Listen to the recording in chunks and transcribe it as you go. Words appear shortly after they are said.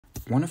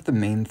One of the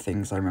main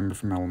things I remember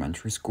from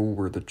elementary school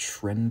were the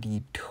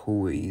trendy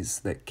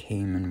toys that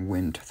came and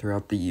went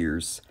throughout the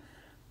years.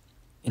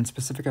 In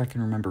specific, I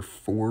can remember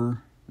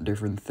 4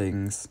 different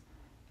things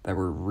that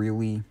were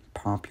really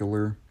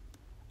popular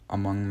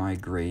among my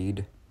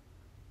grade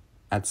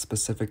at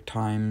specific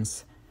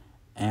times,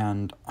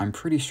 and I'm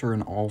pretty sure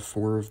in all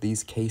 4 of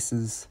these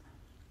cases,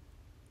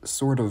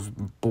 sort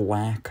of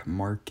black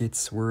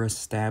markets were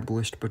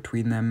established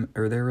between them,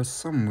 or there was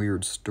some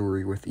weird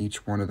story with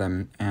each one of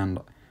them, and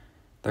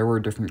there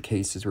were different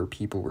cases where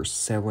people were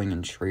selling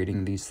and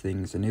trading these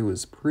things, and it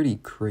was pretty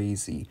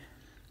crazy.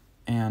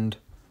 And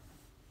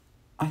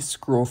I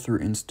scroll through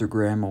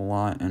Instagram a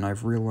lot, and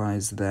I've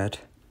realized that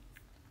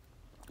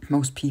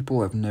most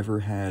people have never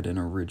had an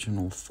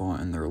original thought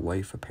in their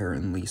life,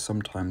 apparently.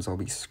 Sometimes I'll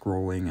be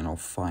scrolling and I'll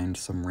find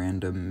some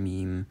random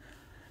meme,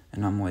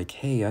 and I'm like,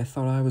 hey, I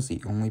thought I was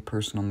the only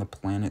person on the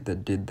planet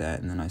that did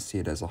that, and then I see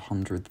it as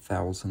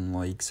 100,000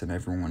 likes, and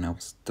everyone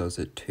else does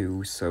it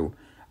too, so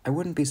I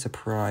wouldn't be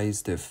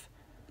surprised if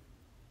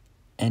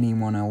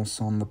anyone else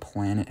on the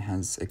planet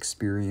has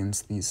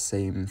experienced these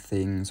same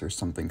things or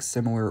something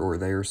similar, or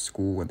their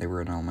school when they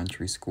were in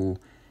elementary school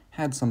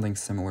had something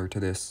similar to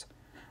this.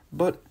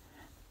 But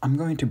I'm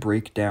going to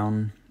break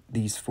down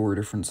these 4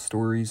 different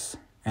stories,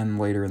 and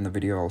later in the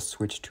video I'll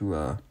switch to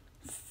a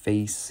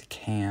face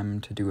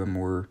cam to do a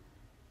more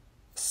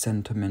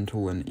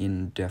sentimental and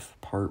in-depth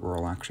part where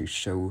I'll actually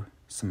show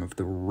some of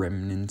the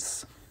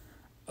remnants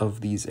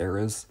of these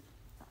eras.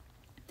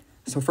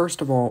 So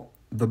first of all,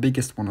 the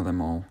biggest one of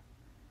them all,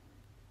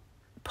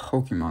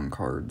 Pokemon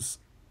cards.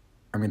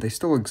 I mean, they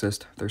still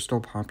exist, they're still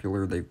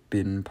popular, they've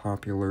been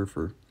popular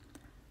for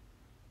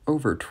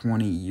over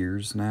 20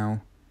 years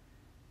now.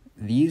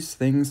 These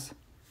things,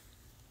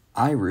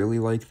 I really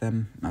like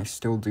them, I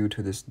still do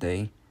to this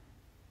day.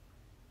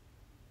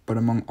 But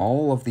among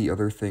all of the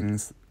other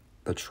things,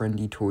 the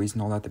trendy toys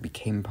and all that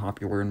became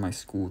popular in my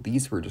school,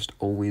 these were just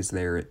always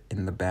there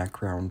in the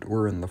background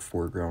or in the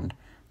foreground.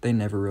 They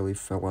never really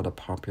fell out of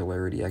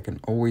popularity. I can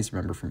always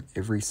remember from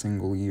every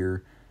single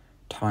year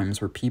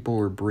times where people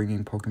were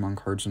bringing Pokemon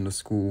cards into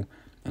school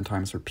and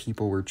times where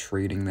people were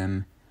trading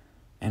them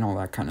and all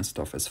that kind of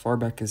stuff, as far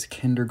back as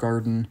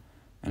kindergarten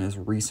and as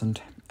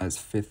recent as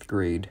 5th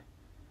grade.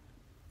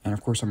 And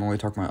of course, I'm only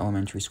talking about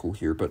elementary school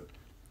here, but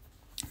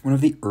one of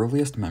the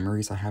earliest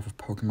memories I have of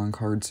Pokemon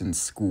cards in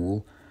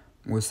school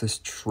was this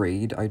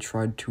trade I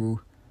tried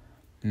to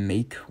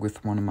make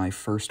with one of my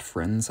first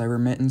friends I ever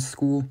met in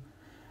school.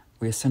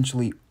 We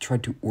essentially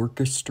tried to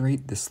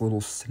orchestrate this little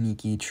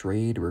sneaky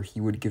trade where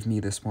he would give me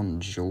this one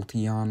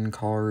Jolteon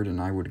card and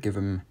I would give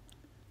him...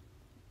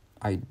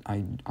 I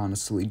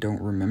honestly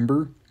don't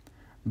remember,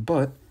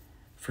 but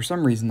for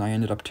some reason I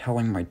ended up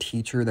telling my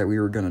teacher that we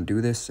were going to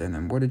do this, and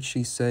then what did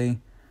she say?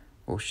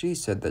 Well, she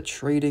said that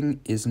trading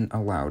isn't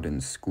allowed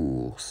in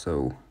school,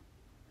 so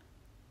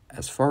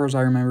as far as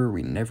I remember,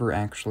 we never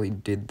actually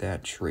did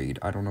that trade.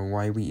 I don't know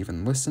why we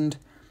even listened.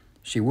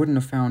 She wouldn't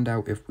have found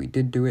out if we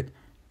did do it.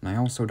 And I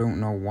also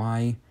don't know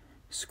why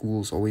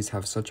schools always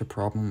have such a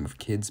problem of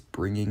kids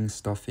bringing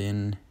stuff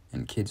in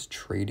and kids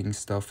trading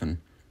stuff and,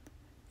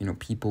 you know,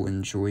 people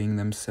enjoying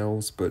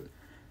themselves, but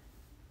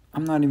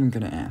I'm not even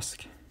gonna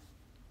ask.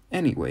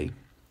 Anyway,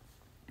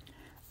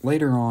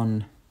 later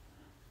on,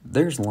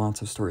 there's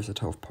lots of stories to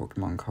tell of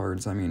Pokemon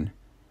cards. I mean,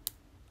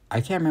 I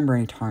can't remember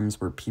any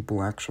times where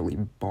people actually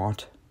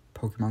bought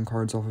Pokemon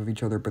cards off of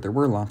each other, but there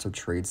were lots of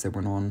trades that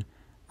went on.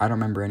 I don't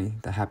remember any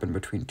that happened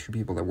between 2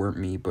 people that weren't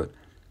me, but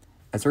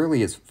as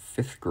early as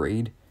 5th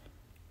grade,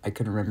 I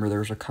can remember there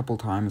was a couple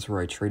times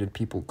where I traded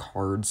people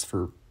cards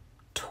for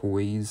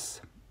toys,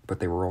 but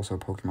they were also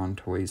Pokemon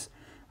toys.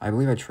 I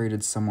believe I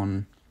traded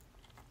someone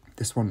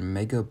this one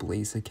Mega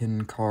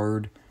Blaziken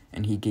card,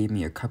 and he gave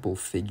me a couple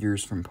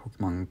figures from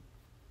Pokemon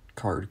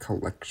card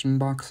collection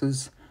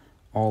boxes,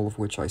 all of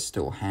which I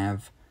still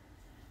have.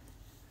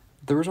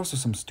 There was also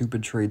some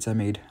stupid trades I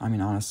made. I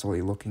mean,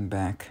 honestly, looking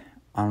back,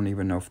 I don't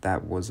even know if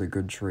that was a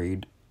good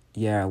trade.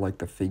 Yeah, I like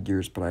the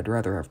figures, but I'd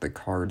rather have the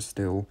cards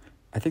still.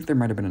 I think there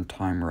might have been a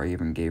time where I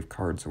even gave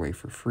cards away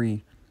for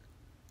free.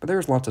 But there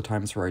was lots of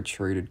times where I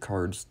traded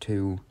cards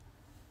too.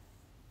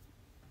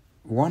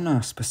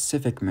 One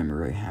specific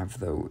memory I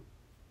have, though,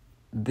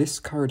 this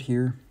card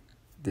here,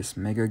 this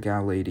Mega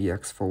Galady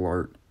X Full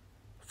Art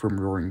from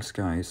Roaring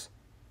Skies,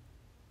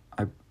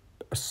 I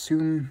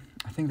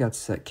think that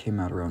set came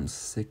out around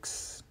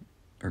 6,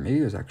 or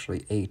maybe it was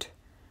actually 8.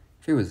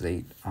 If it was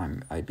 8,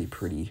 I'd be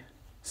pretty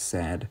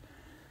sad.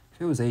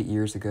 If it was 8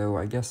 years ago,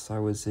 I guess I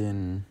was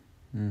in,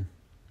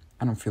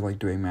 I don't feel like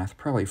doing math,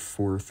 probably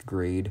 4th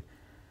grade.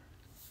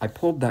 I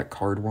pulled that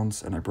card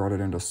once, and I brought it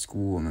into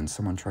school, and then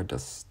someone tried to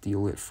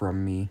steal it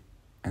from me,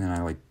 and then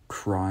I,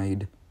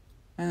 cried,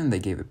 and then they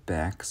gave it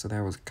back, so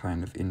that was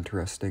kind of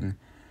interesting.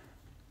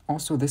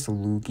 Also, this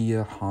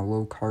Lugia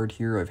Holo card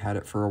here, I've had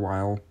it for a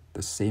while.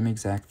 The same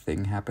exact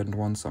thing happened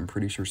once. I'm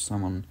pretty sure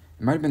someone,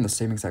 it might have been the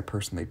same exact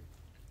person, they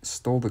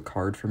stole the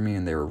card from me,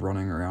 and they were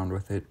running around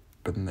with it,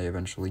 but then they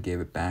eventually gave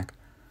it back.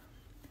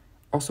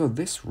 Also,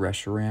 this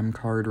Reshiram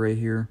card right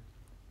here,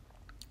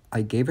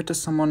 I gave it to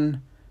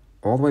someone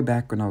all the way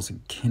back when I was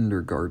in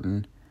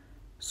kindergarten,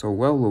 so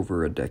well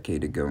over a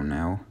decade ago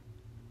now.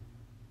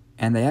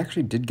 And they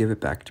actually did give it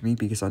back to me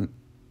because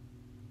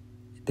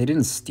they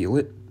didn't steal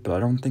it, but I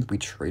don't think we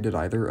traded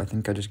either. I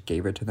think I just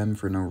gave it to them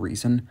for no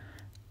reason.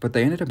 But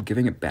they ended up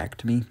giving it back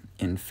to me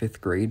in 5th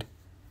grade,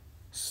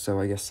 so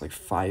I guess like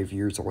 5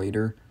 years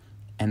later.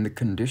 And the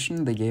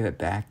condition they gave it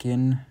back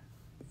in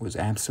was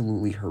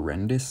absolutely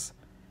horrendous.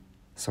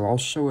 So I'll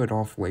show it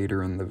off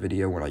later in the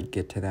video when I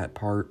get to that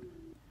part.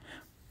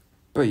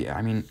 But yeah,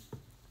 I mean,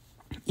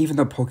 even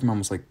though Pokemon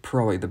was like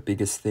probably the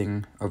biggest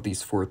thing of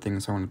these 4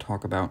 things I want to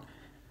talk about,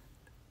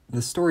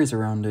 the stories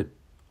around it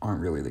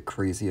aren't really the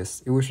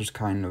craziest. It was just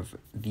kind of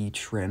the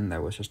trend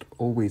that was just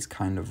always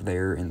kind of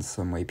there in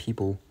some way.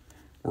 People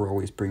were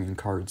always bringing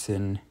cards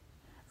in,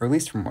 or at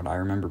least from what I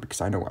remember,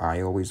 because I know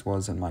I always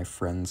was, and my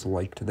friends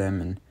liked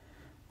them, and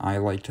I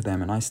liked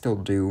them, and I still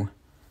do.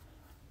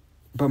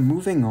 But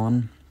moving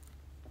on,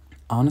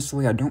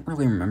 honestly, I don't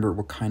really remember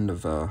what kind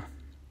of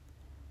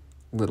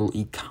little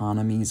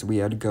economies we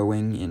had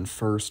going in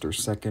 1st or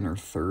 2nd or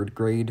 3rd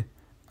grade,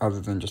 other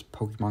than just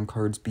Pokemon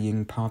cards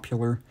being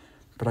popular.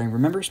 But I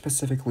remember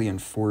specifically in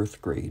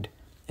 4th grade,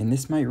 and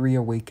this might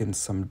reawaken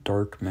some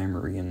dark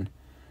memory in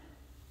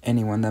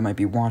anyone that might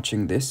be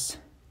watching this.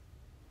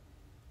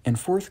 In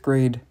 4th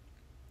grade,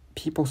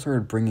 people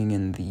started bringing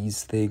in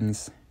these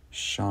things,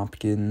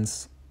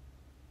 Shopkins.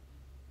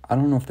 I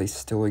don't know if they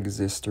still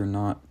exist or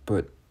not,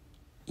 but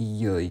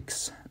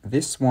yikes.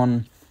 This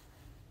one,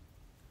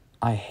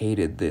 I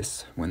hated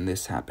this when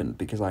this happened,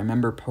 because I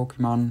remember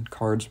Pokemon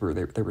cards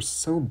they were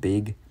so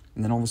big,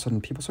 and then all of a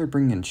sudden people started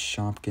bringing in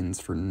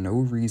Shopkins for no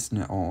reason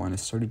at all, and it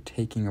started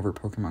taking over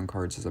Pokemon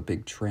cards as a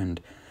big trend.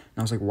 And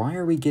I was like, why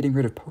are we getting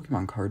rid of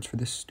Pokemon cards for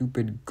this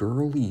stupid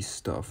girly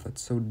stuff?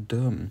 That's so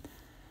dumb.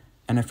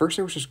 And at first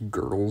it was just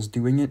girls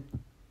doing it,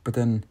 but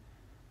then,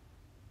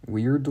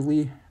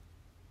 weirdly,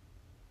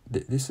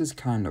 this is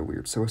kind of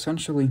weird. So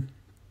essentially,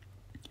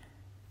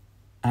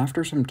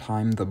 after some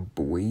time, the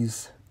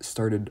boys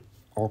started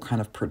all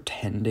kind of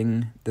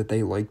pretending that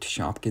they liked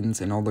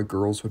Shopkins, and all the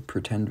girls would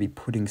pretend to be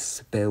putting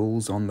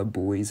spells on the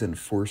boys and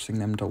forcing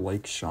them to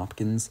like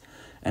Shopkins.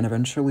 And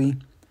eventually,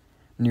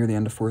 near the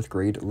end of 4th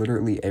grade,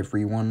 literally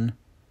everyone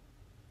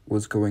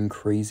was going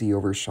crazy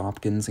over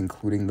Shopkins,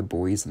 including the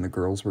boys, and the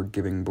girls were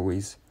giving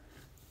boys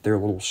their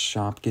little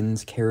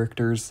Shopkins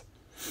characters.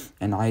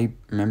 And I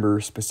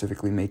remember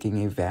specifically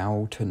making a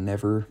vow to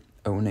never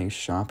own a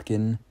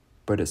Shopkin,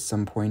 but at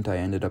some point I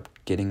ended up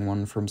getting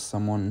one from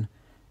someone,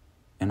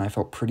 and I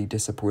felt pretty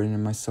disappointed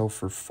in myself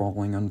for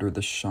falling under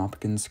the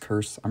Shopkins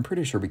curse. I'm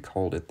pretty sure we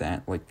called it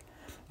that. Like,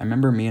 I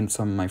remember me and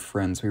some of my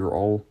friends, we were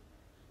all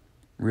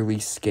really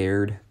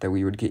scared that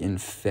we would get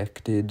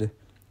infected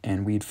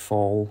and we'd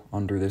fall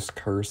under this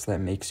curse that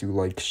makes you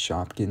like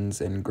Shopkins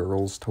and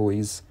girls'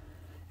 toys,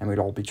 and we'd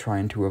all be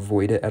trying to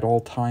avoid it at all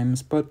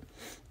times, but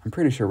I'm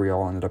pretty sure we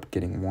all ended up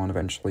getting one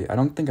eventually. I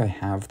don't think I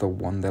have the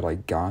one that I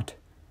got.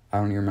 I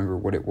don't even remember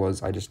what it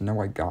was. I just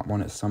know I got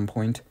one at some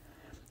point.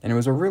 And it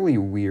was a really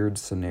weird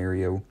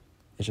scenario.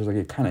 It's just like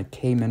it kind of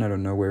came in out of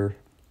nowhere,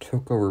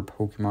 took over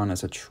Pokemon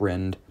as a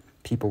trend.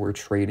 People were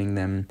trading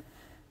them.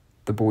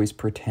 The boys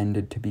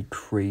pretended to be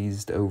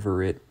crazed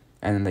over it,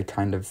 and then they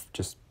kind of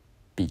just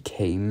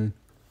became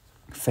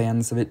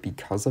fans of it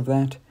because of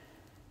that.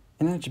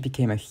 And then it just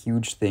became a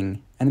huge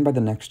thing. And then by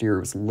the next year,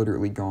 it was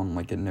literally gone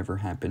like it never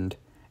happened.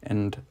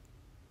 And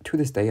to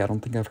this day, I don't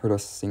think I've heard a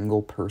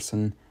single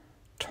person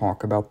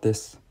talk about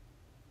this.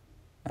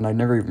 And I've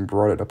never even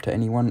brought it up to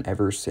anyone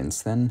ever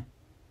since then.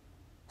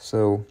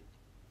 So,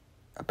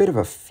 a bit of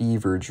a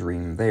fever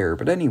dream there.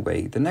 But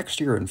anyway, the next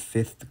year in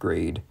 5th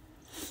grade,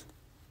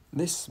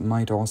 this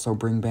might also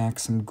bring back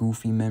some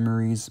goofy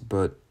memories,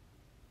 but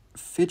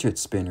fidget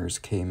spinners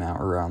came out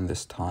around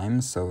this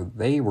time, so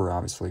they were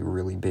obviously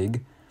really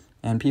big.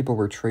 And people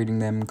were trading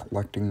them,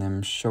 collecting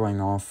them, showing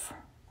off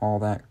all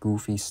that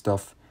goofy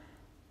stuff.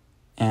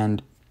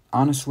 And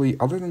honestly,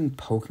 other than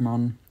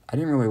Pokemon, I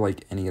didn't really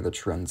like any of the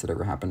trends that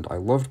ever happened. I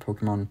loved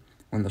Pokemon.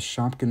 When the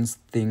Shopkins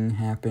thing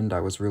happened,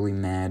 I was really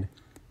mad.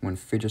 When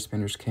fidget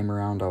spinners came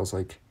around, I was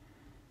like,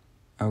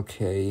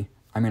 okay.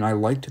 I mean, I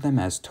liked them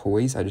as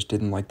toys, I just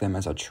didn't like them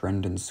as a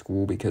trend in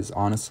school, because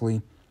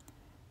honestly,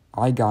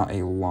 I got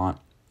a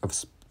lot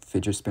of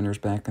fidget spinners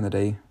back in the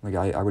day. Like,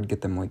 I would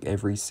get them like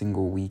every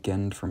single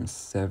weekend from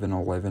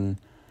 7-Eleven.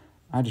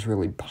 I just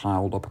really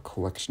piled up a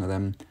collection of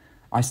them.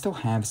 I still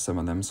have some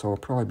of them, so I'll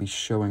probably be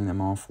showing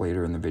them off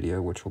later in the video,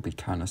 which will be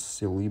kind of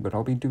silly, but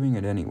I'll be doing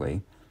it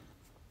anyway.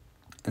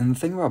 And the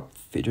thing about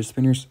fidget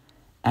spinners,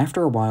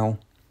 after a while,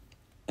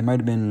 it might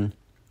have been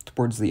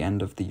towards the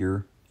end of the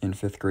year in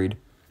 5th grade,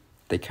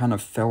 they kind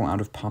of fell out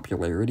of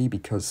popularity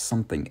because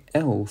something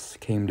else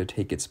came to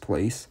take its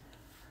place,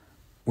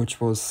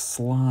 which was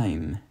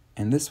slime.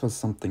 And this was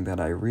something that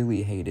I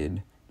really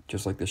hated,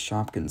 just like the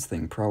Shopkins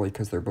thing, probably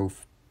because they're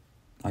both,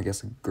 I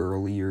guess,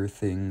 girlier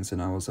things,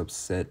 and I was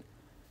upset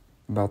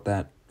about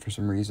that for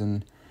some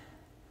reason.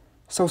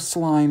 So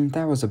slime,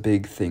 that was a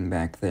big thing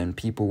back then.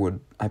 People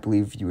would, I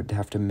believe you would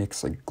have to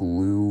mix like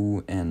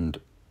glue and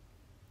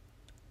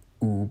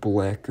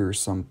oobleck or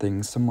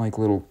something, some like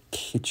little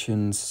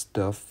kitchen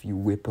stuff. You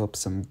whip up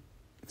some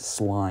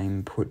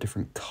slime, put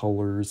different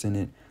colors in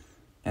it,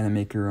 and then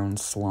make your own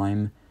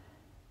slime.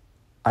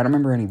 I don't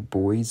remember any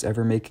boys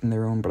ever making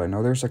their own, but I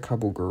know there's a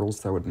couple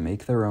girls that would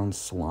make their own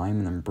slime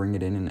and then bring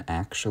it in and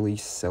actually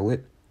sell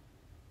it.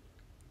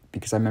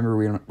 Because I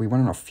remember we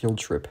went on a field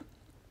trip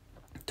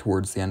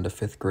towards the end of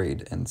 5th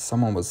grade, and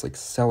someone was like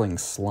selling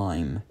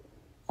slime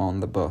on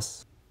the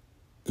bus.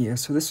 Yeah,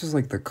 so this was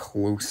like the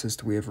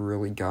closest we ever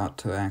really got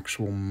to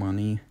actual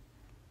money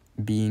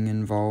being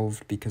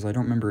involved, because I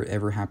don't remember it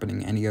ever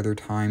happening any other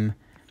time.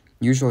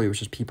 Usually it was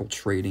just people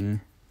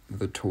trading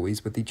the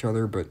toys with each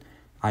other, but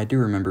I do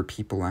remember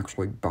people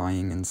actually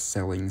buying and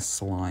selling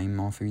slime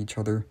off of each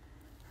other.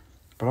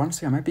 But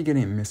honestly, I might be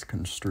getting it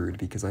misconstrued,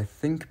 because I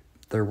think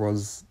there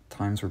was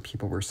times where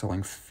people were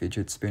selling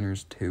fidget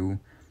spinners too.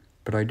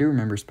 But I do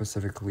remember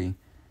specifically,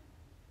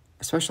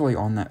 especially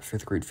on that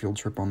 5th grade field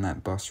trip on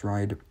that bus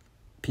ride,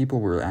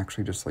 people were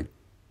actually just like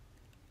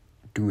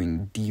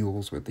doing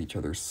deals with each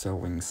other,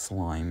 selling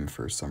slime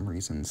for some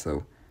reason.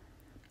 So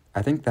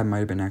I think that might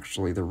have been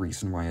actually the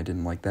reason why I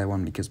didn't like that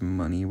one, because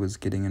money was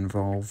getting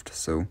involved.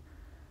 So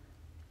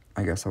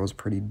I guess I was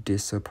pretty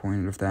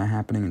disappointed with that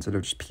happening instead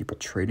of just people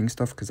trading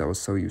stuff, because I was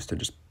so used to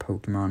just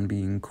Pokemon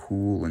being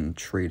cool and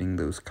trading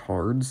those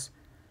cards.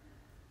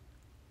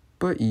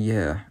 But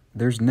yeah,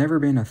 there's never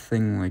been a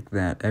thing like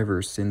that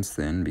ever since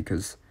then,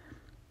 because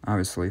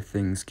obviously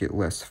things get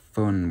less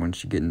fun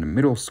once you get into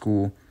middle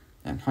school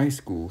and high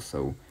school,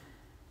 so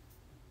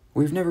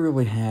we've never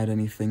really had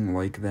anything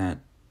like that.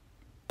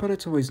 But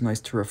it's always nice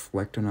to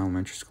reflect on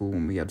elementary school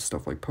when we had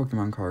stuff like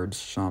Pokemon cards,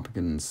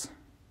 Shopkins,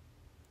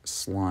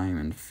 slime,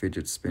 and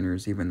fidget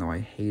spinners, even though I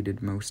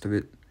hated most of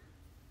it.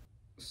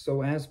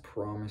 So as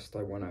promised,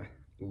 I want to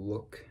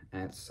look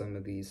at some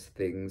of these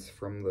things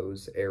from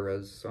those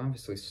eras. So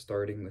obviously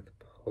starting with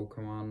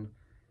Pokemon.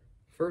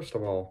 First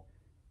of all,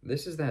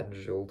 this is that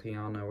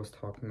Jolteon I was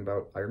talking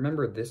about. I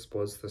remember this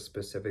was the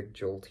specific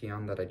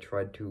Jolteon that I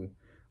tried to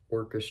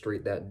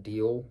orchestrate that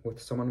deal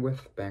with someone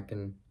with back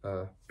in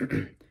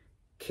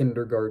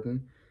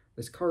kindergarten.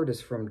 This card is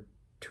from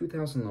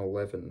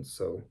 2011,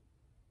 so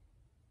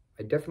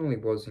I definitely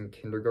was in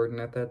kindergarten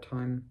at that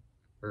time.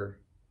 Or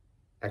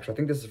actually, I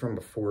think this is from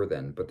before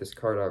then, but this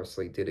card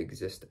obviously did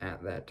exist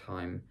at that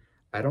time.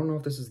 I don't know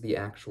if this is the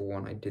actual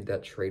one I did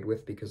that trade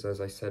with, because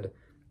as I said,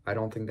 I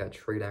don't think that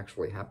trade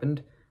actually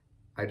happened.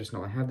 I just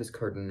know I have this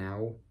card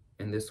now,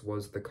 and this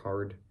was the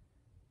card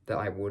that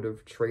I would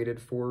have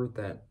traded for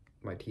that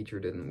my teacher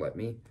didn't let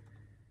me.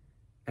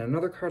 And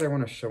another card I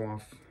want to show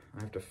off,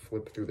 I have to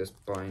flip through this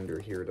binder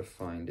here to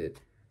find it.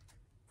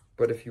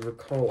 But if you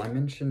recall, I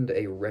mentioned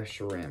a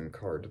Reshiram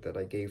card that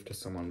I gave to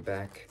someone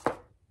back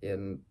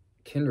in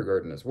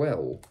kindergarten as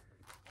well,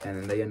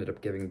 and they ended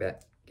up giving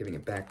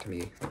it back to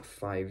me like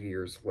 5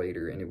 years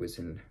later, and it was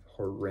in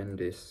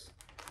horrendous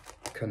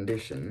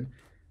condition.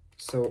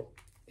 So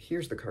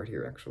here's the card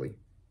here, actually.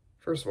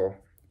 First of all,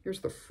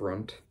 here's the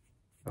front.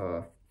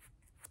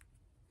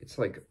 It's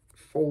like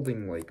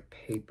folding like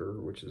paper,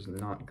 which is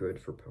not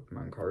good for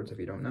Pokemon cards if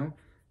you don't know.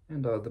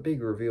 And the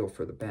big reveal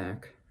for the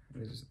back.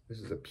 This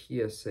is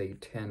a PSA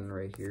 10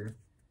 right here.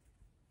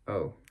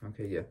 Oh,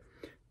 okay, yeah.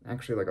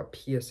 Actually, like a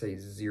PSA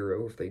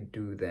 0 if they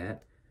do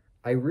that.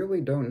 I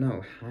really don't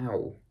know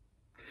how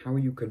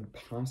you could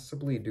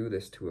possibly do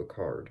this to a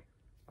card.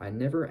 I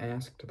never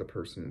asked the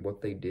person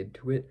what they did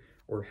to it,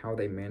 or how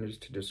they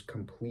managed to just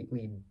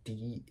completely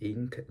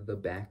de-ink the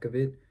back of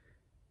it.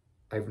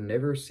 I've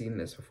never seen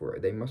this before.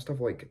 They must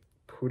have, like,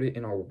 put it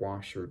in a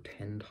washer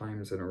 10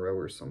 times in a row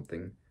or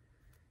something.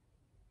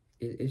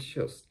 It's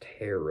just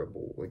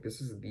terrible. Like,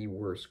 this is the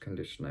worst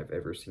condition I've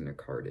ever seen a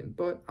card in.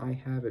 But I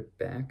have it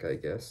back, I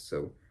guess,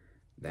 so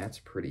that's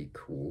pretty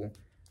cool.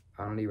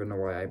 I don't even know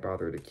why I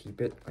bother to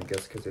keep it. I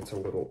guess because it's a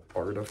little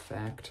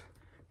artifact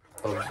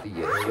of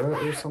the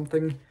era or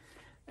something.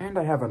 And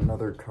I have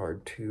another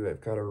card, too.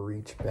 I've got to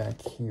reach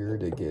back here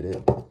to get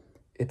it.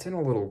 It's in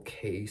a little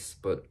case,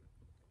 but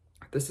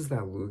this is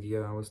that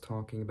Lugia I was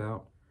talking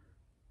about.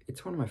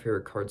 It's one of my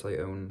favorite cards I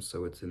own,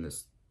 so it's in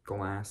this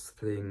glass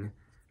thing.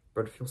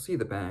 But if you'll see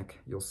the back,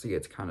 you'll see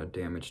it's kind of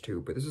damaged, too.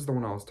 But this is the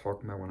one I was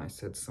talking about when I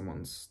said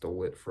someone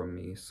stole it from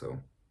me, so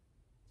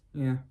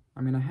yeah.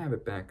 I mean, I have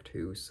it back,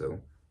 too,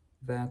 so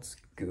that's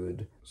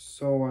good.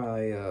 So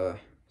I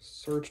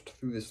searched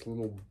through this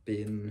little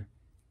bin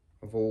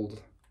of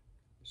old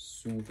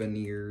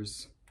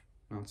souvenirs,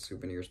 not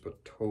souvenirs,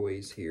 but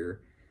toys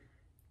here,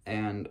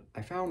 and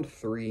I found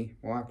 3,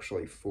 well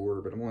actually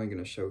 4, but I'm only going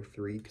to show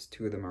 3 because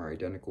 2 of them are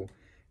identical,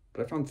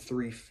 but I found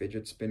 3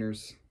 fidget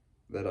spinners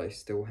that I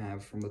still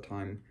have from the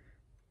time.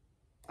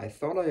 I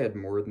thought I had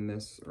more than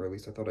this, or at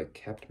least I thought I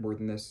kept more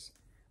than this.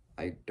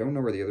 I don't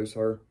know where the others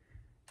are.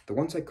 The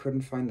ones I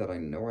couldn't find that I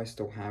know I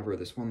still have are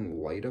this one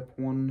light up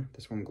one,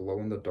 this one glow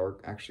in the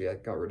dark. Actually, I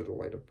got rid of the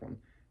light up one,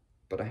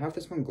 but I have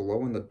this one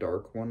glow in the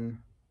dark one,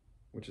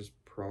 which is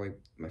probably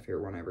my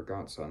favorite one I ever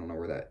got, so I don't know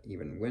where that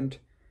even went.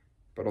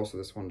 But also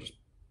this one just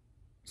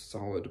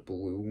solid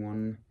blue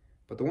one.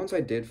 But the ones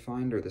I did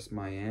find are this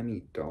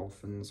Miami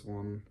Dolphins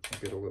one. I'll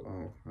get a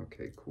little, oh,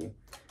 okay, cool.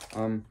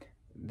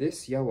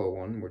 This yellow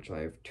one, which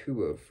I have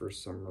 2 of for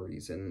some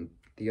reason,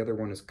 the other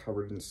one is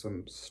covered in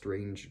some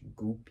strange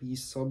goopy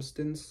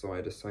substance, so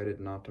I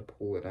decided not to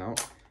pull it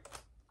out.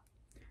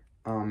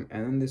 And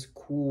then this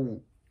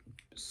cool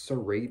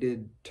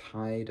serrated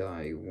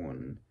tie-dye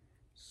one.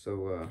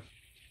 So,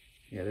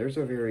 yeah, there's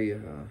a very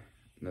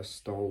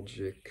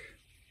nostalgic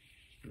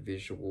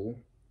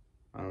visual.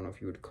 I don't know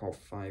if you would call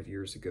 5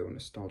 years ago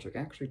nostalgic.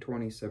 Actually,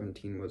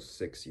 2017 was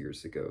 6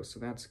 years ago, so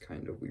that's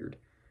kind of weird.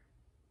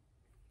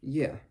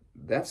 Yeah,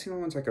 that's the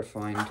only ones I could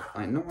find.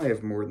 I know I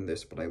have more than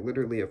this, but I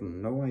literally have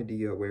no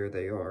idea where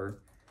they are.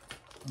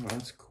 Oh,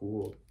 that's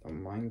cool. A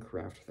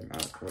Minecraft thing.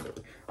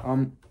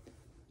 Whatever.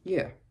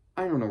 Yeah,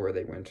 I don't know where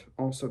they went.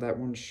 Also, that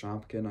one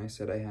Shopkin I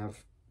said I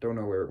have, don't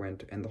know where it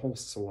went. And the whole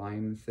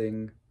slime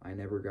thing, I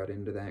never got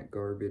into that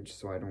garbage,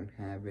 so I don't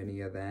have any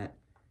of that.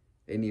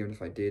 And even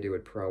if I did, it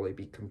would probably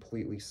be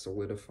completely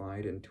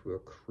solidified into a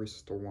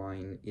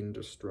crystalline,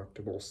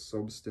 indestructible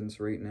substance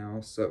right now,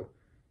 so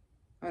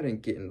I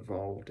didn't get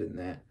involved in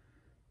that.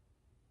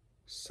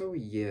 So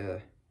yeah,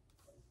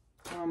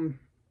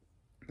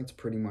 that's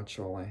pretty much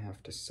all I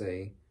have to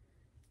say.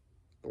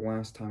 The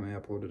last time I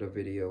uploaded a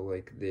video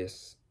like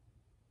this,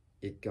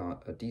 it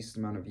got a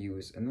decent amount of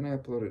views, and then I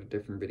uploaded a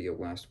different video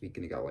last week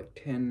and it got like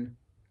 10,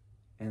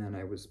 and then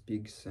I was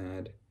big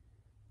sad.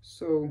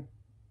 So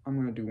I'm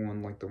gonna do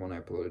one like the one I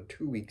uploaded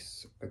 2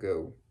 weeks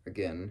ago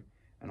again,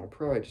 and I'll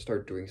probably just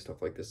start doing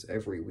stuff like this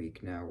every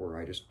week now, where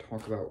I just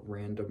talk about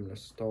random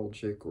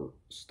nostalgic or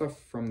stuff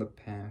from the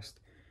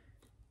past,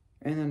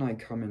 and then I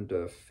come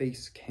into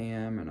face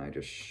cam and I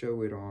just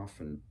show it off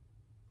and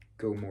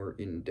go more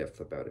in depth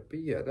about it. But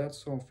yeah,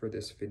 that's all for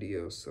this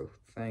video, so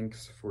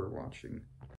thanks for watching.